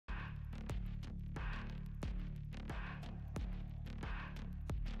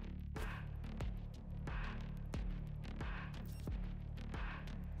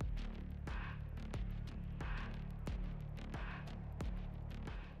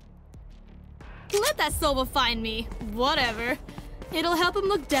Let that Sova find me. Whatever. It'll help him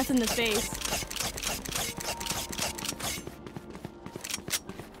look death in the face.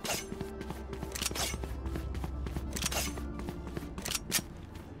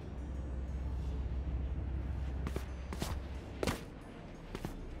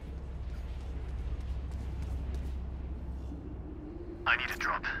 I need a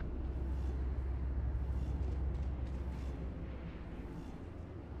drop.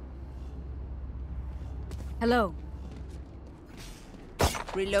 Hello.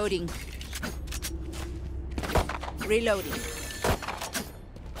 Reloading. Reloading.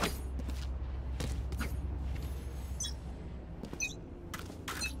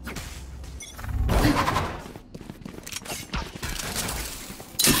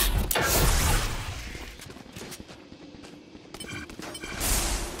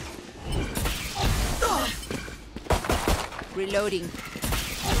 Reloading.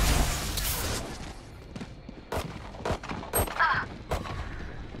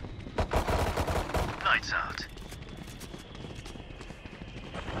 Lights out.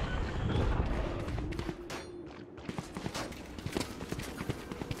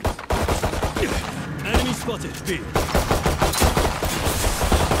 Enemy spotted. B.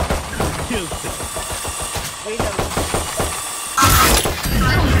 Killed them.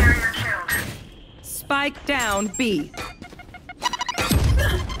 Spike down B.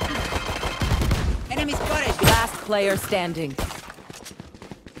 Enemy spotted. Last player standing.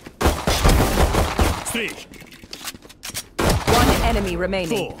 3, One enemy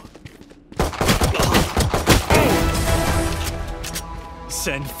remaining. 4.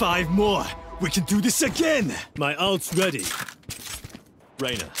 Send 5 more. We can do this again. My ult's ready.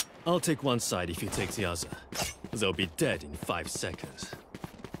 Reyna, I'll take one side if you take the other. They'll be dead in 5 seconds.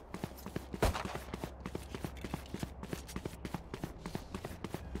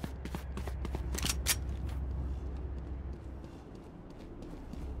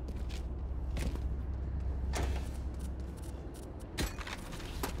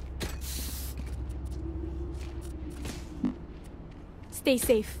 Stay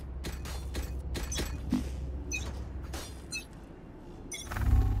safe.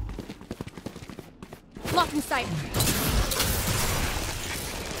 Lock in sight.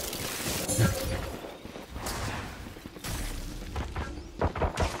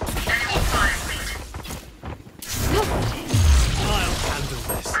 I'll handle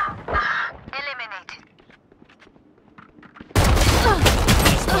this. Eliminated.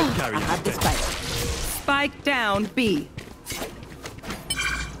 Spike carrier I have the dead. spike. Spike down B.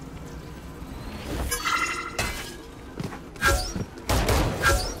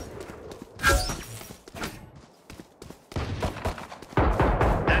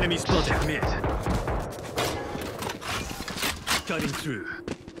 Enemy spotted mid. Cutting through.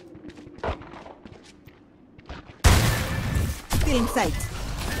 Still in sight.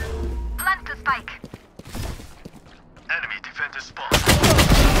 Plant the spike. Enemy defender spawn.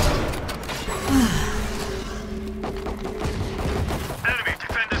 Enemy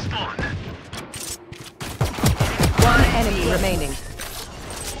defender spawn. One enemy remaining.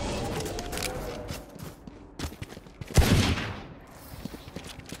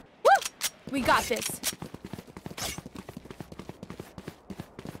 We got this.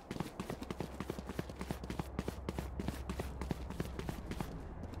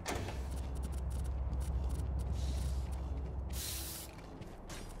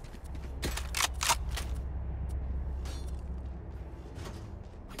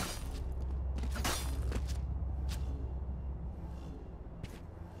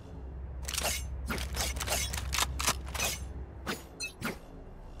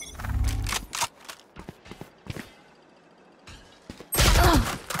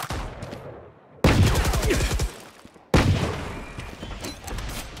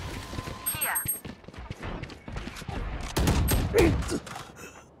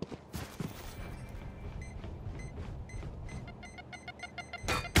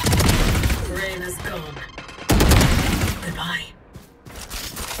 Rain is gone. Goodbye.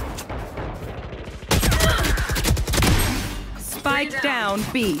 Spike down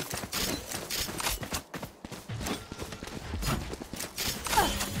B.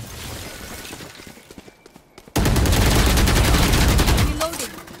 Reloading.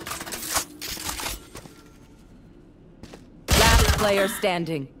 Last player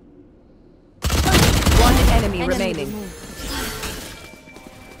standing. One enemy remaining. removed.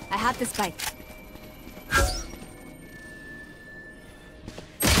 I have the spike.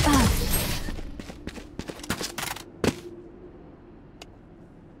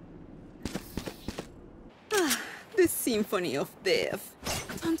 The symphony of death.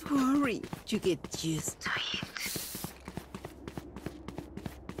 Don't worry, you get used to it.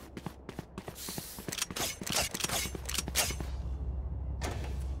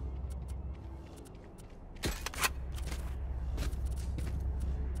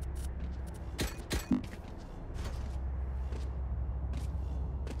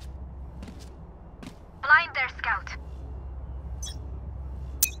 Blind their scout.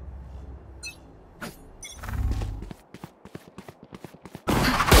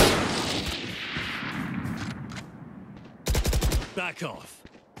 Back off.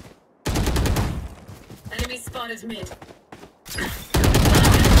 Enemy spotted mid.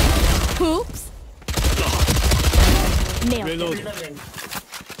 Oops. Nailed it. Reloading. Reloading.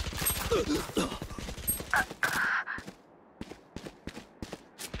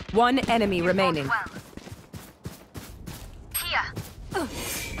 One enemy remaining. Well. Here.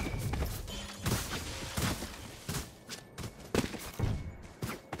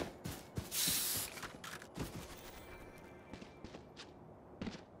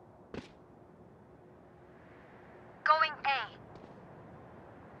 Going A.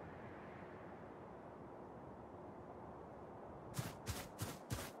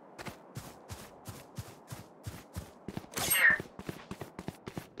 Here.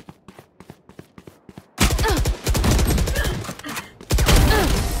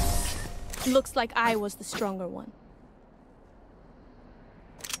 Looks like I was the stronger one.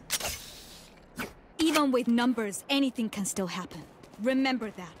 Even with numbers, anything can still happen.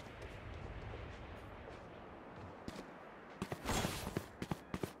 Remember that.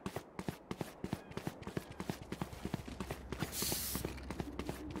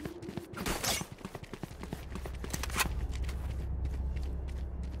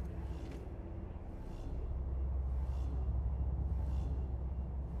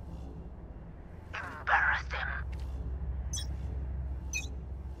 Embarrass them.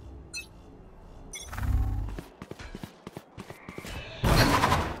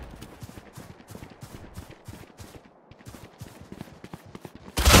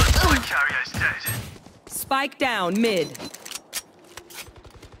 Point carrier is dead. Spike down mid.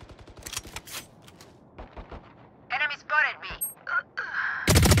 Enemy spotted me.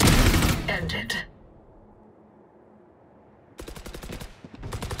 Ended.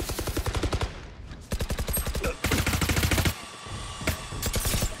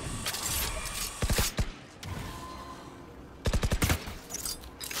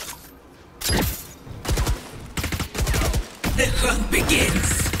 The hunt begins.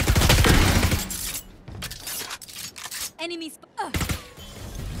 Enemies.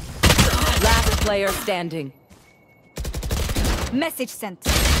 Last player standing. Message sent.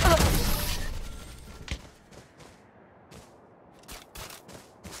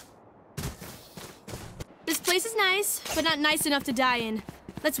 This place is nice, but not nice enough to die in.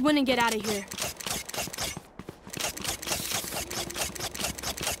 Let's win and get out of here.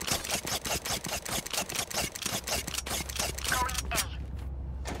 Going A.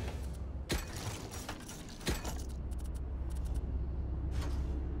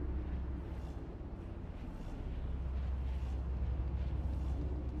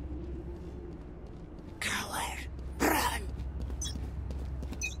 Coward, run.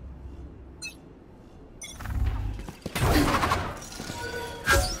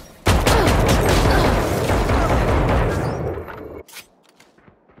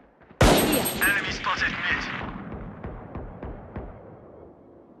 Enemy spotted mid.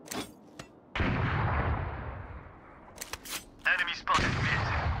 Enemy spotted mid.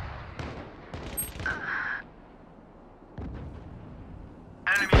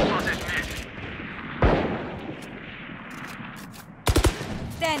 Enemy spotted mid.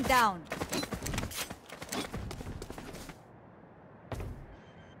 Stand down.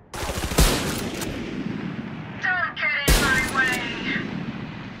 Don't get in my way.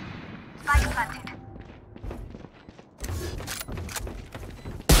 Spike planted.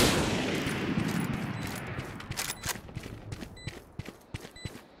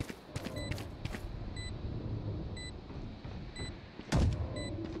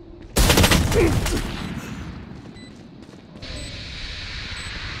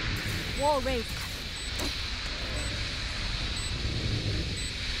 Wall raised.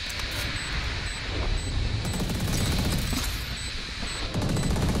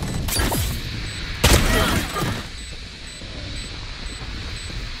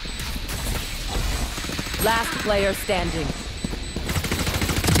 Last player standing.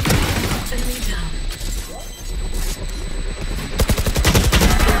 Enemy down.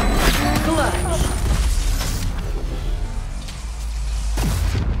 Clutch.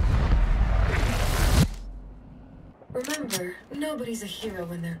 Remember, nobody Nobody's a hero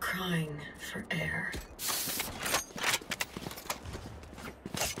when they're crying for air.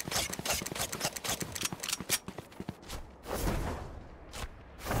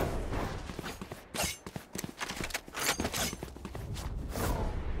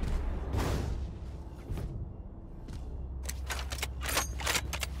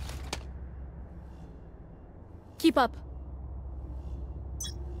 Keep up.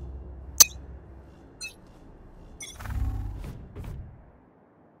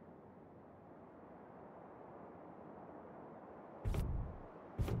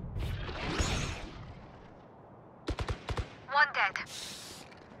 One dead.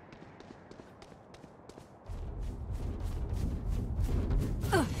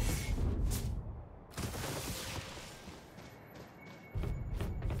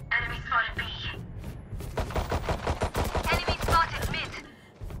 Enemy spotted B. Enemy spotted mid.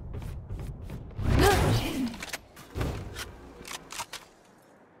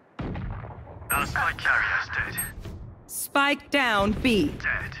 Our spike carrier's dead. Spike down B.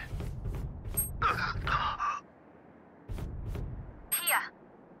 Dead. Here.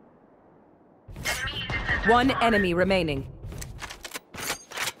 Enemy in the center. One enemy remaining.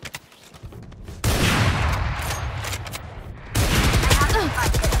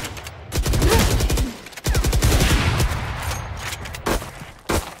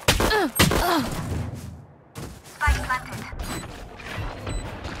 Spike planted.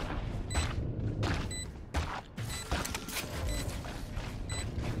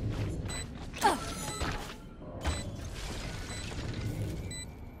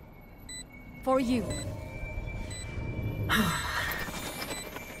 For you.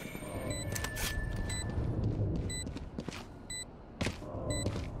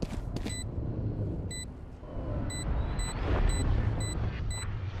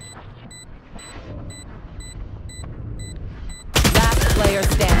 Last player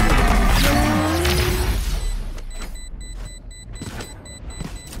standing.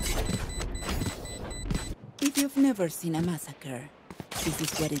 If you've never seen a massacre, this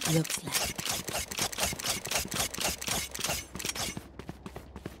is what it looks like.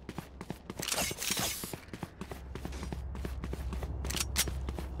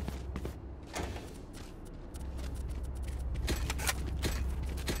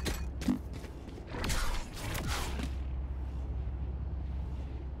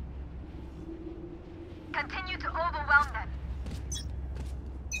 Continue to overwhelm them.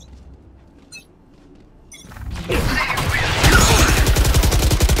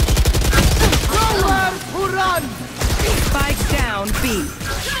 Spike down B.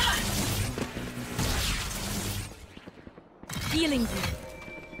 Healing you.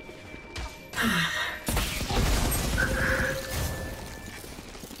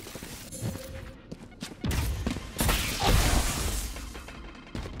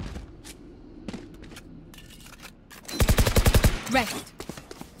 Rest.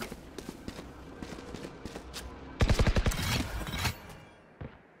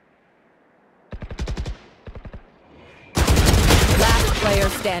 Last player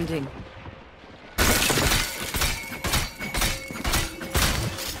standing.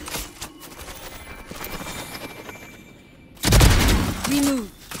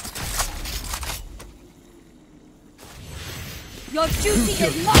 Remove. Your duty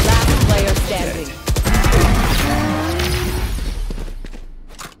is not. Last player standing.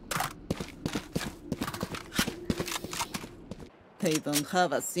 They don't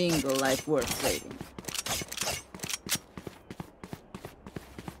have a single life worth saving.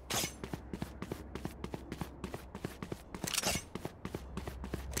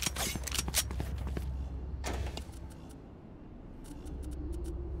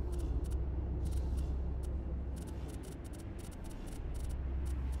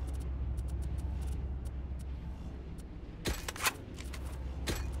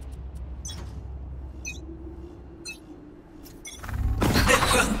 The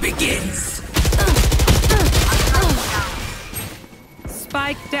hunt begins!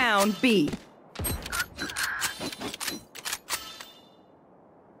 Spike down B.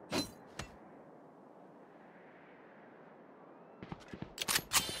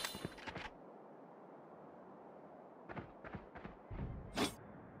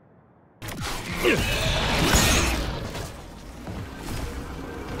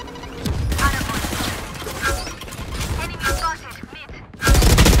 Enemy spotted mid.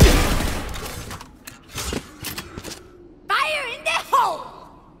 Fire in the hole!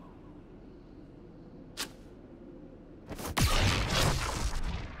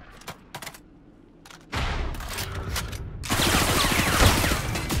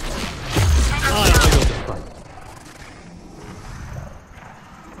 I got the fight.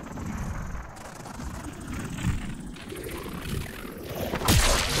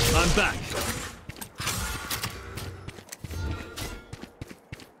 I'm back.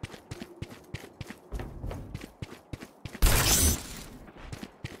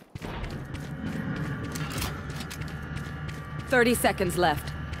 Thirty seconds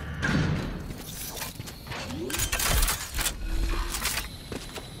left.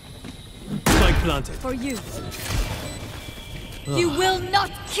 Spike planted. For you. You will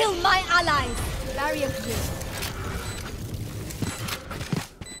not kill my allies! Barrier clear.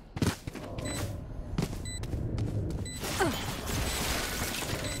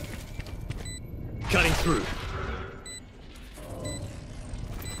 Cutting through.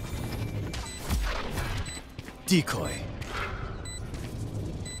 Decoy.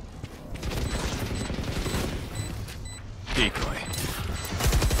 Decoy.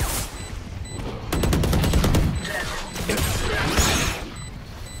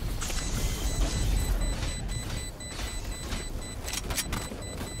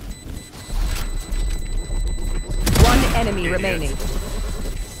 One enemy remaining.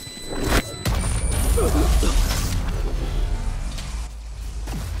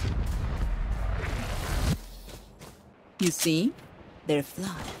 You see? They're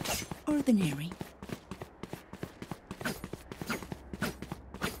flawed. Ordinary.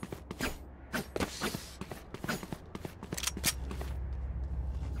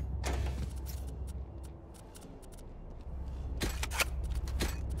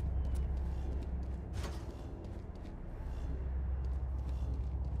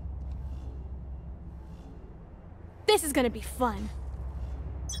 This is gonna be fun.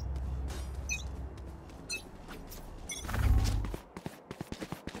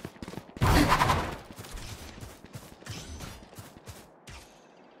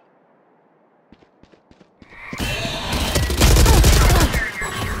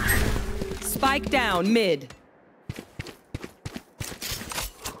 Spike down mid.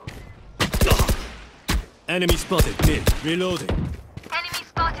 Enemy spotted. Mid. Reloading. Enemy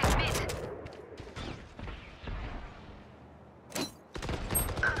spotted mid.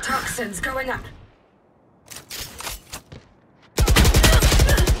 Toxins going up.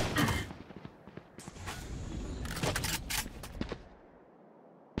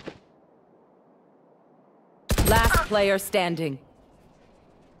 Last player standing.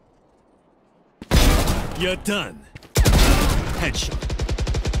 You're done. Headshot.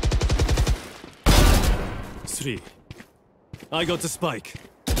 3. I got the spike.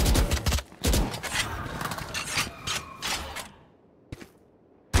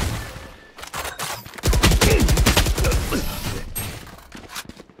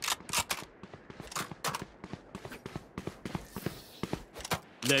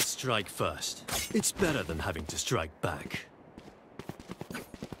 Let's strike first. It's better than having to strike back.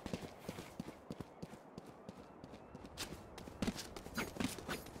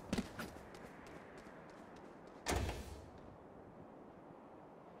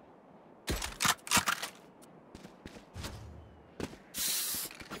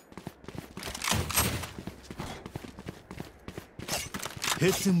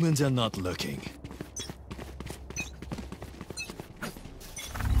 Hit them when they're not looking.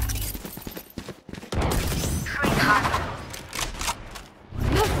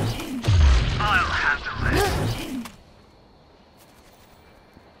 I'll handle it.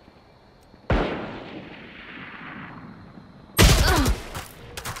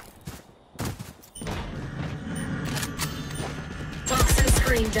 Toxin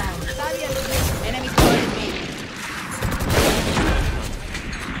screen down. Enemy spotted me.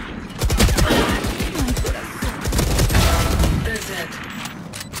 They're dead.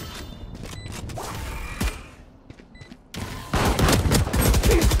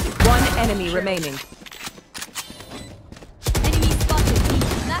 One enemy remaining. Enemy spotted.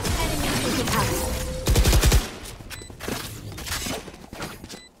 Last enemy taken out.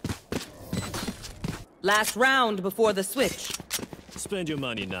 Last round before the switch. Spend your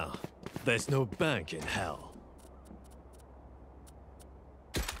money now. There's no bank in hell.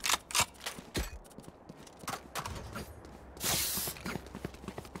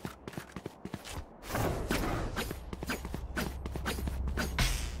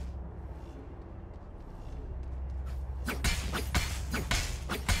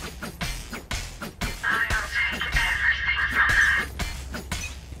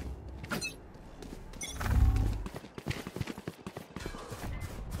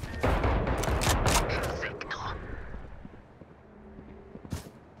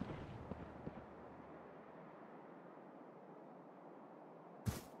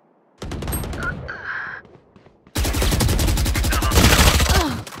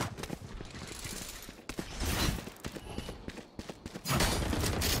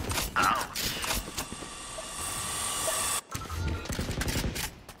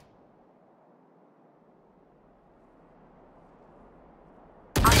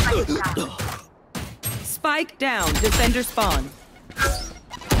 Spike down. Defender spawn.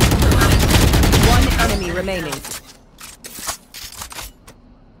 One enemy remaining.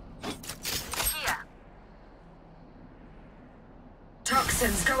 Here.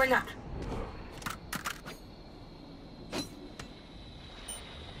 Toxins going up.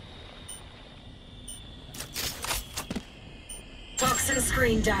 Toxin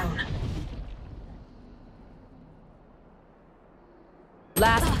screen down.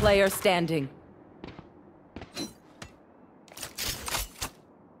 Last player standing.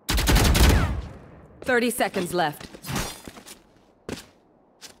 "30 seconds left.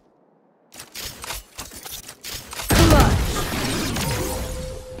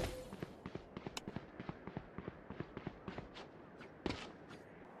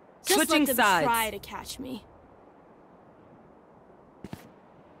 Just Switching let them sides. try to catch me.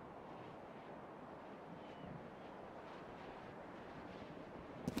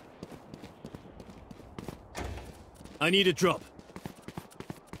 I need a drop.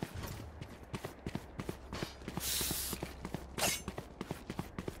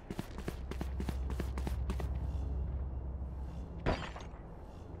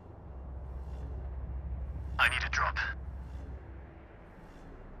 I need a drop.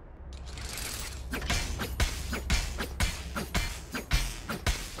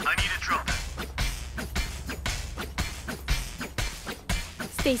 I need a drop.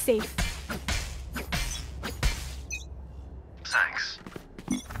 Stay safe. Thanks.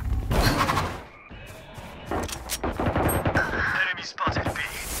 Enemy spotted B.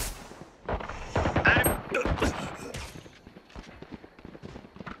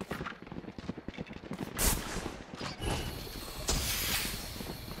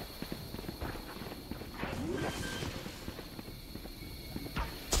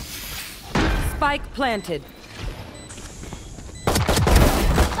 Spike planted.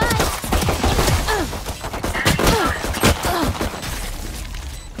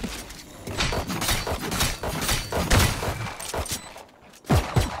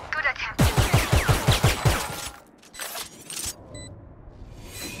 Good attempt.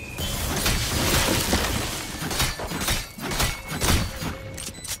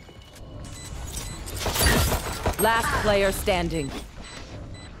 Last player standing.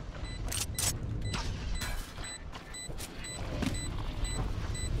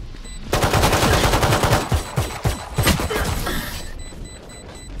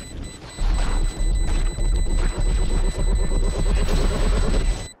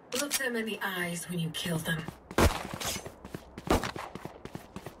 Look them in the eyes when you kill them.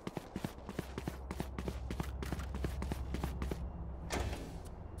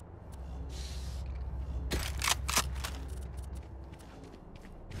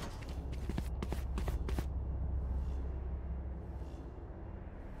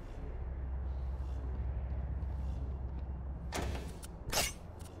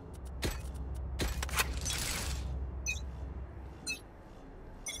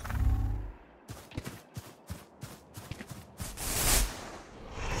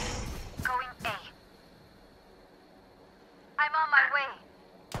 Going A. I'm on my way.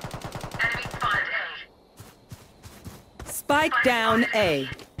 Enemy spotted A. Spike down A.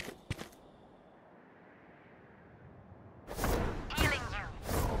 Healing you.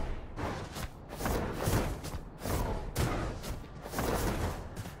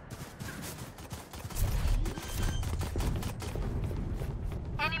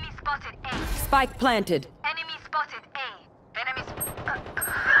 Enemy spotted A. Spike planted. Enemy spotted A. Enemy.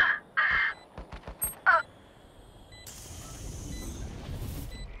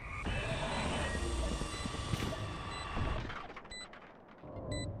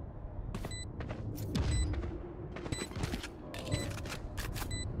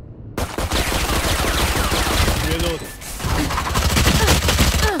 Reloading.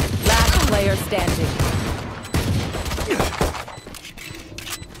 Last player standing.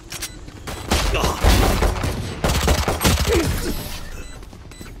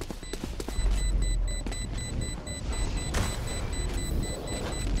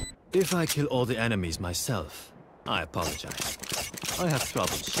 If I kill all the enemies myself, I apologize. I have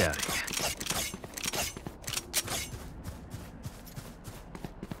trouble sharing.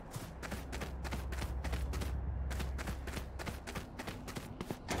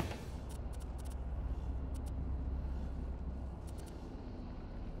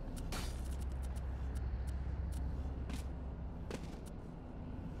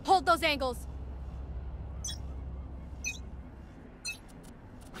 Hold those angles.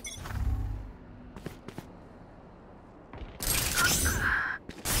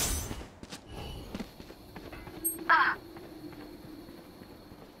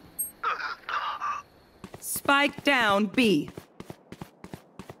 Spike down B.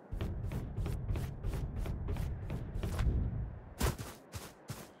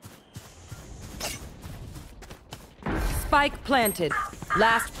 Spike planted.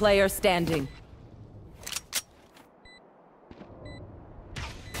 Last player standing.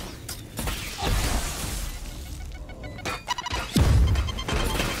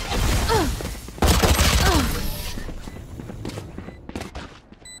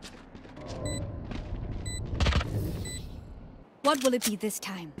 What will it be this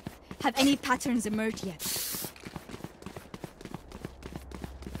time? Have any patterns emerged yet?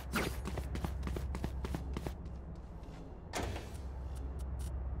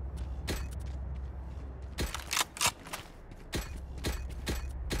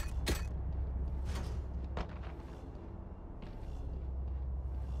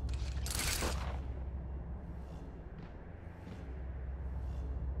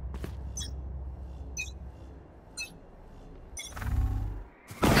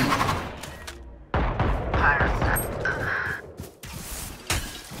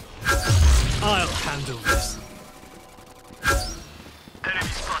 I'll handle this. Enemy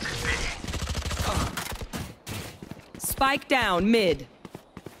spotted B. Spike down mid.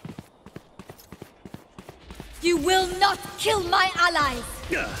 You will not kill my allies!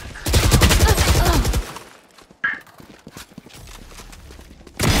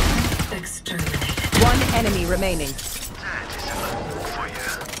 Exterminated. One enemy remaining. That is enough for you.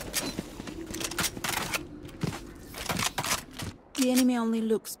 The enemy only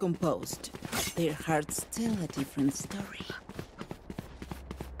looks composed. Their hearts tell a different story.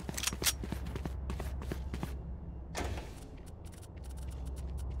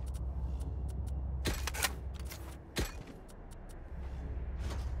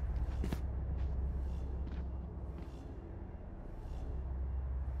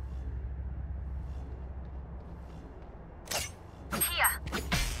 Here.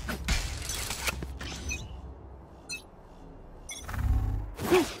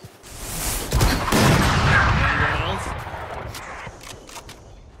 Anyone else?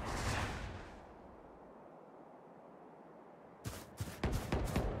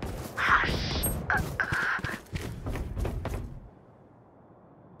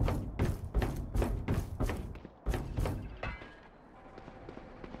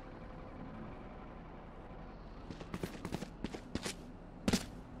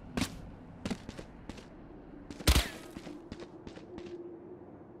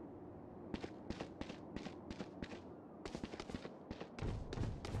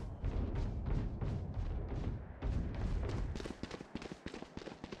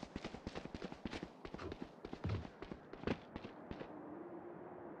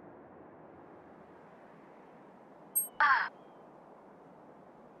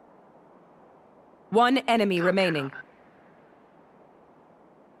 One enemy remaining.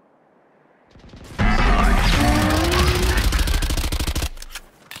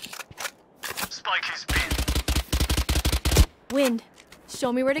 Spike is B. Wind,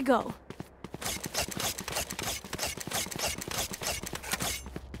 show me where to go.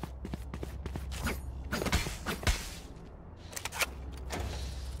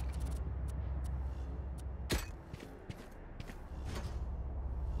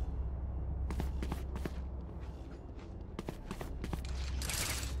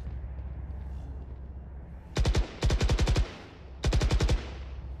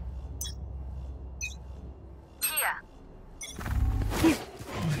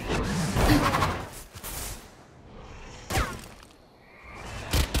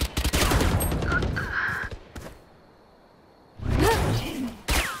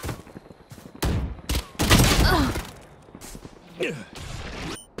 Here.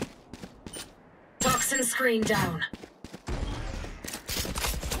 Toxin screen down.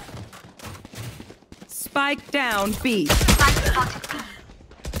 Spike down B.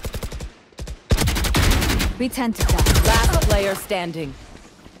 We tend to die. Last player standing.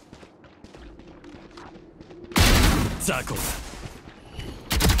 Tackle.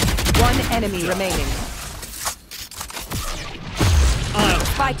 One enemy remaining. I'll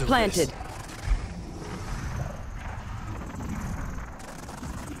Spike handle planted. this.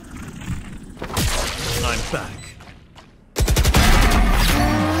 I'm back.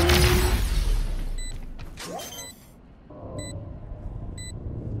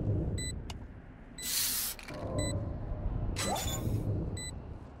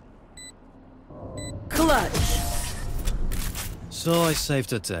 Clutch. So I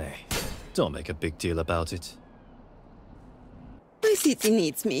saved a day. Don't make a big deal about it. My city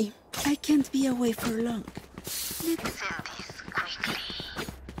needs me. I can't be away for long. Send this quickly.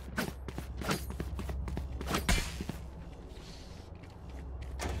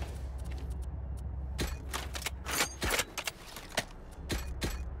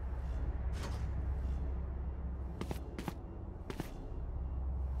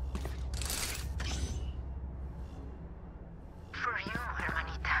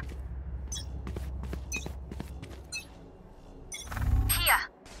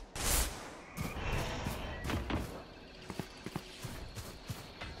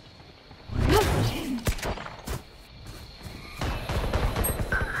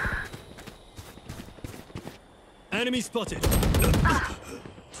 Enemy spotted.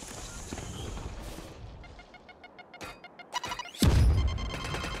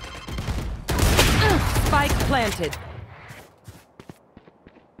 Spike planted.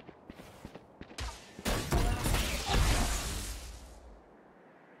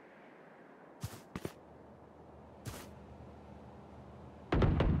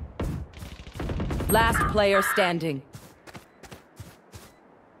 Last player standing.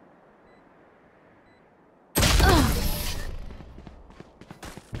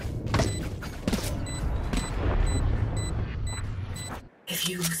 If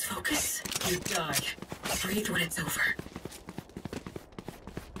you lose focus, you die. Breathe when it's over.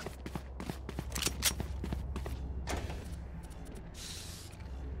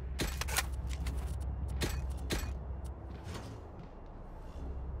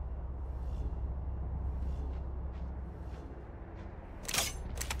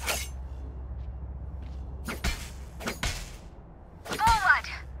 Forward!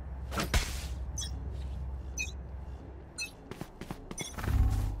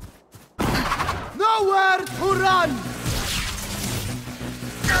 Nowhere to run!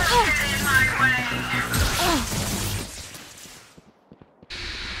 Don't get in my way!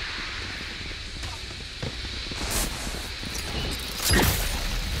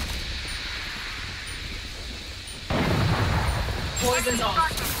 Poison's off.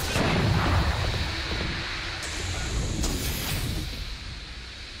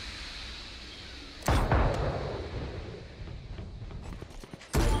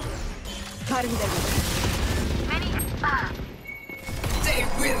 They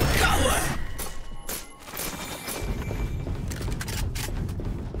will cover!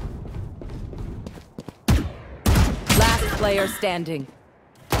 Last player standing.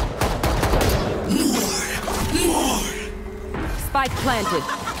 More! Spike planted.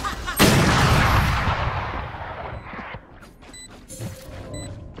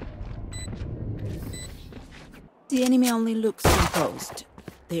 The enemy only looks composed.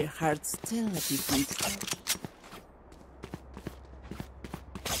 Their hearts tell a different story.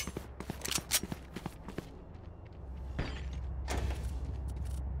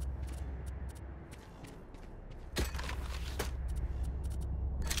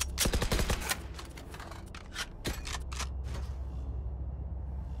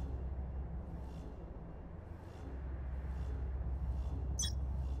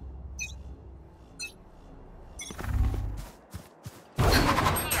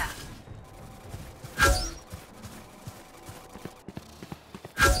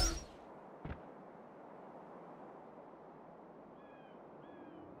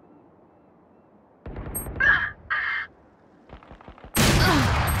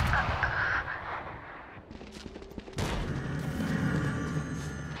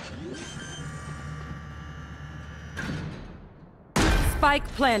 Spike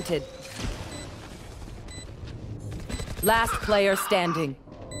planted. Last player standing.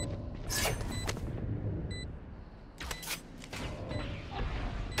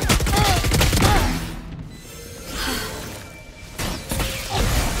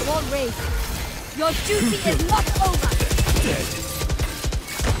 War race. Your duty is not over.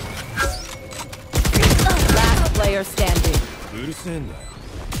 Last player standing. うるせえんだよ。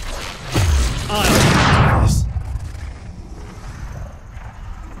I'll do this.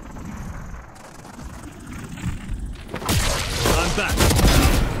 I'm back.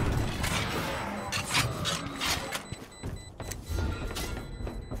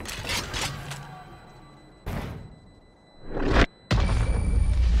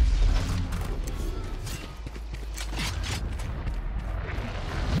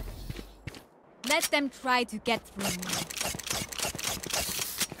 Let them try to get through me.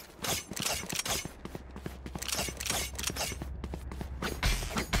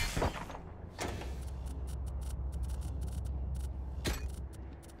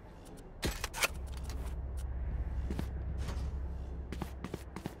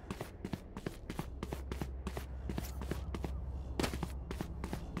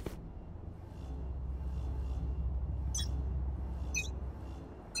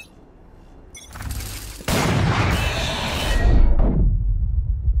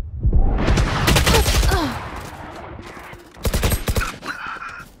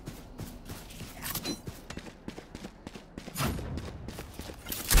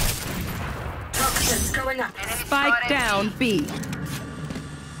 Going up. Spike down B.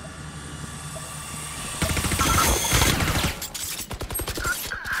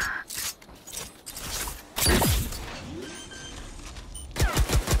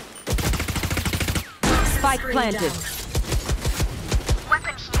 Spike planted.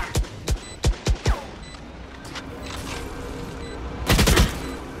 Weapon here.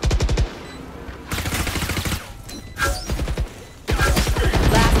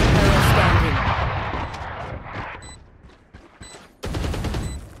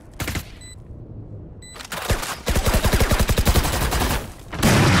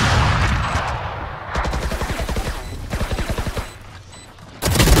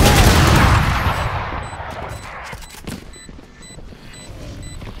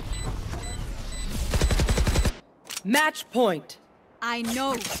 Match point. I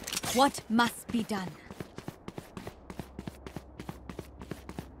know what must be done.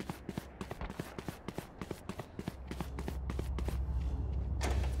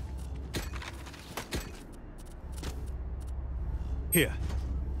 Here.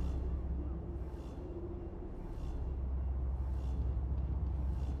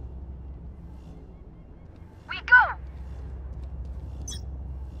 We go!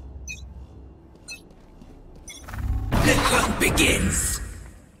 The hunt begins!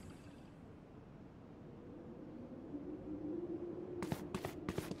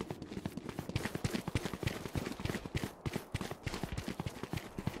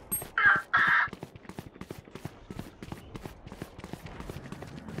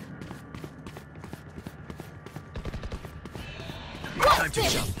 Time to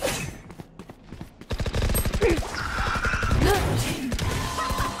jump.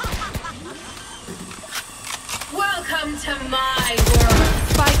 Welcome to my world.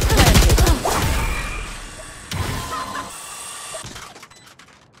 Spike planted.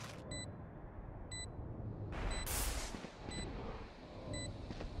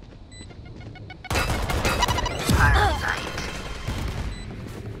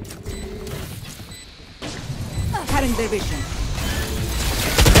 Cutting their vision.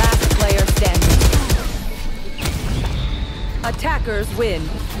 Last player standing. Attackers win.